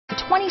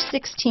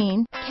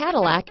2016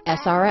 Cadillac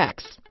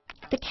SRX.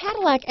 The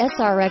Cadillac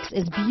SRX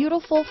is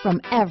beautiful from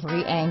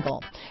every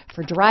angle.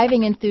 For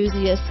driving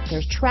enthusiasts,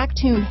 there's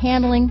track-tuned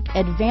handling,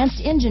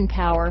 advanced engine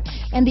power,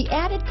 and the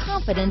added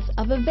confidence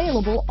of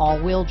available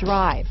all-wheel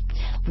drive.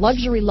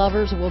 Luxury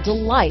lovers will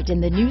delight in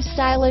the new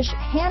stylish,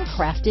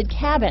 handcrafted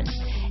cabin.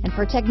 And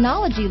for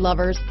technology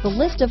lovers, the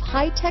list of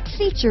high-tech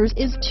features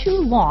is too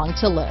long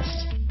to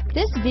list.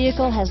 This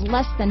vehicle has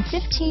less than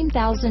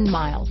 15,000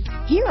 miles.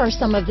 Here are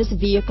some of this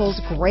vehicle's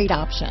great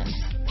options: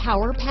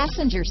 power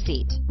passenger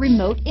seat,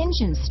 remote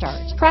engine start,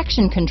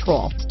 traction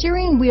control,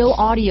 steering wheel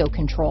audio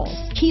controls,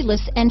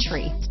 keyless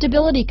entry,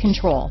 stability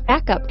control,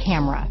 backup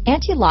camera,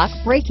 anti-lock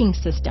braking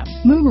system,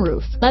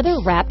 moonroof,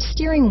 leather-wrapped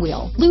steering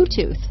wheel,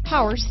 Bluetooth,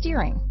 power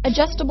steering,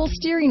 adjustable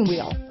steering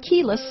wheel,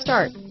 keyless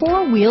start,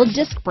 four-wheel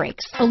disc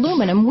brakes,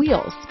 aluminum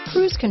wheels,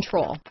 cruise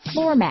control,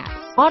 floor mats,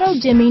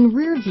 auto-dimming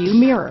rear view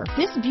mirror.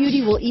 This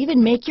beauty will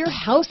even make your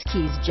house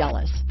keys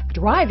jealous.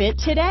 Drive it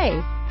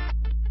today.